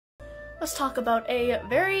Let's talk about a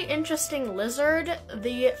very interesting lizard,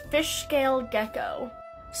 the fish scale gecko.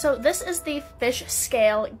 So this is the fish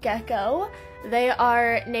scale gecko. They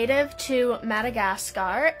are native to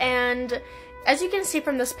Madagascar, and as you can see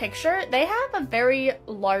from this picture, they have a very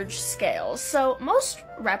large scale. So most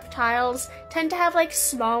reptiles tend to have like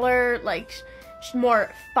smaller, like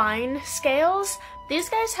more fine scales. These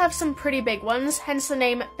guys have some pretty big ones, hence the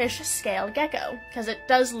name fish scale gecko, because it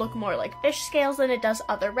does look more like fish scales than it does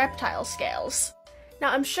other reptile scales.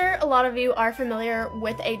 Now, I'm sure a lot of you are familiar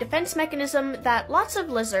with a defense mechanism that lots of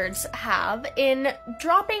lizards have in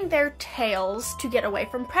dropping their tails to get away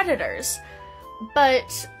from predators.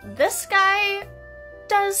 But this guy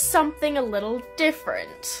does something a little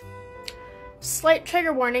different. Slight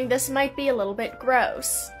trigger warning, this might be a little bit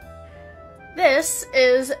gross. This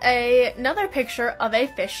is another picture of a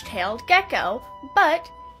fish-tailed gecko,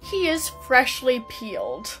 but he is freshly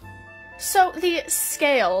peeled. So the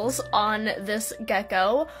scales on this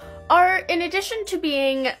gecko are, in addition to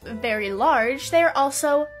being very large, they are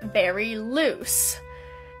also very loose.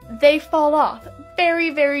 They fall off very,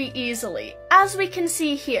 very easily, as we can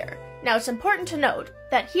see here. Now, it's important to note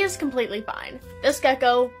that he is completely fine. This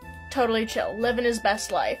gecko, totally chill, living his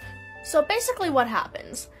best life. So basically what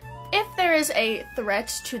happens, if there is a threat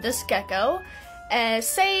to this gecko,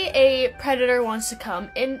 say a predator wants to come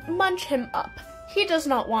and munch him up, he does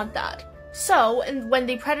not want that. So, when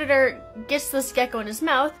the predator gets this gecko in his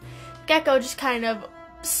mouth, gecko just kind of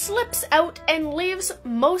slips out and leaves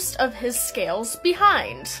most of his scales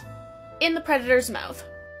behind in the predator's mouth.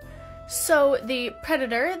 So the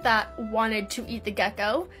predator that wanted to eat the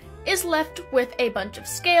gecko is left with a bunch of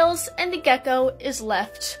scales, and the gecko is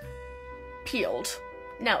left peeled.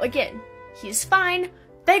 Now again, he's fine,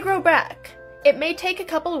 they grow back. It may take a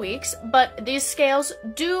couple weeks, but these scales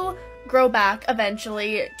do grow back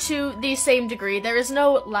eventually to the same degree. There is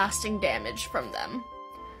no lasting damage from them.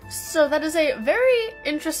 So that is a very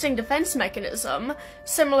interesting defense mechanism,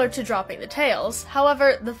 similar to dropping the tails.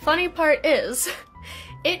 However, the funny part is,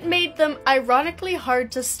 it made them ironically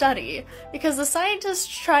hard to study, because the scientists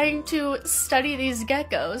trying to study these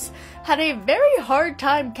geckos had a very hard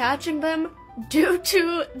time catching them due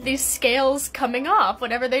to the scales coming off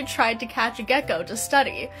whenever they tried to catch a gecko to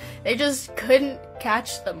study. They just couldn't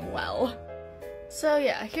catch them well. So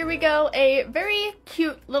yeah, here we go, a very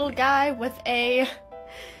cute little guy with a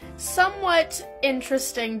somewhat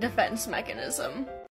interesting defense mechanism.